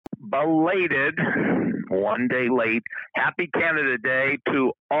belated, one day late, Happy Canada Day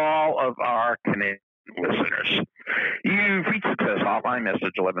to all of our Canadian listeners. You've reached Success Hotline,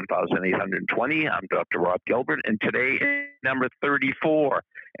 message 11,820. I'm Dr. Rob Gilbert, and today is number 34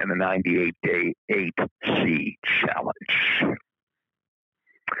 in the 98-day 8C Challenge.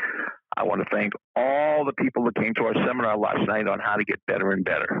 I want to thank all the people that came to our seminar last night on how to get better and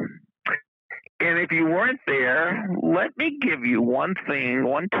better. And if you weren't there, let me give you one thing,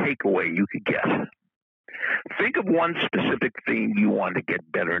 one takeaway you could get. Think of one specific thing you want to get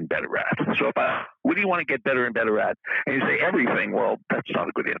better and better at. So what do you want to get better and better at? And you say everything. Well, that's not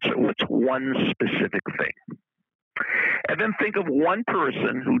a good answer. What's one specific thing? And then think of one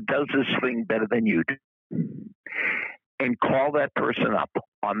person who does this thing better than you do. And call that person up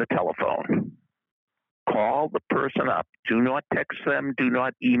on the telephone. Call the person up. Do not text them. Do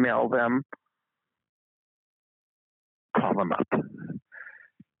not email them. Call them up.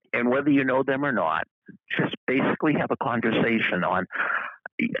 And whether you know them or not, just basically have a conversation on,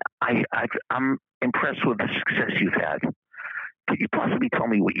 I'm impressed with the success you've had. Could you possibly tell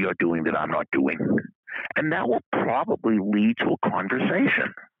me what you're doing that I'm not doing? And that will probably lead to a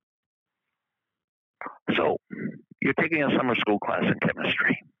conversation. So, you're taking a summer school class in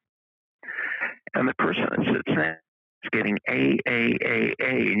chemistry, and the person that sits there is getting A,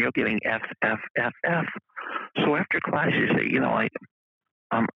 and you're getting F. So after class, you say,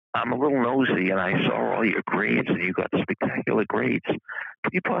 I'm a little nosy, and I saw all your grades, and you got spectacular grades.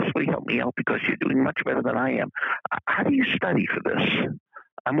 Could you possibly help me out because you're doing much better than I am? How do you study for this?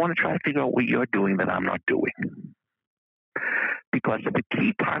 I want to try to figure out what you're doing that I'm not doing. Because the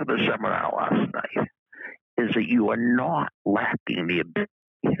key part of the seminar last night is that you are not lacking the ability.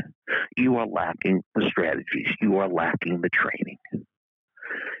 You are lacking the strategies. You are lacking the training.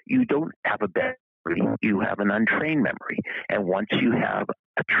 You don't have a bad memory. You have an untrained memory. And once you have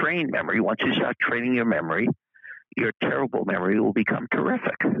a trained memory, once you start training your memory, your terrible memory will become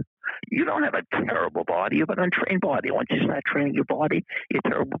terrific. You don't have a terrible body. You have an untrained body. Once you start training your body, your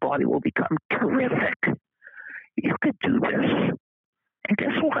terrible body will become terrific. You could do this. And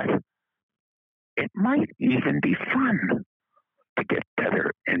guess what? It might even be fun to get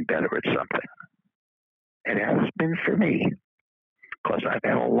better and better at something. It has been for me, because I've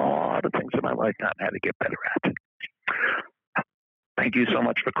had a lot of things in my lifetime I had to get better at. Thank you so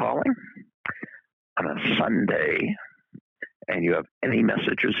much for calling on a Sunday. And you have any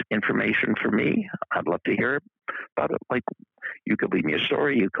messages, information for me, I'd love to hear about it. Like, you could leave me a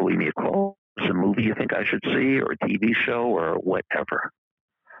story, you could leave me a call, it's a movie you think I should see, or a TV show, or whatever.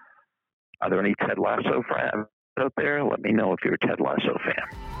 Are there any Ted Lasso fans out there? Let me know if you're a Ted Lasso fan.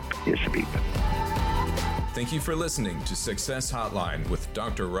 Here's the beep. Thank you for listening to Success Hotline with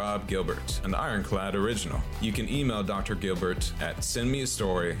Dr. Rob Gilbert, an Ironclad original. You can email Dr. Gilbert at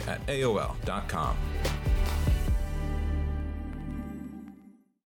sendmeastory@aol.com.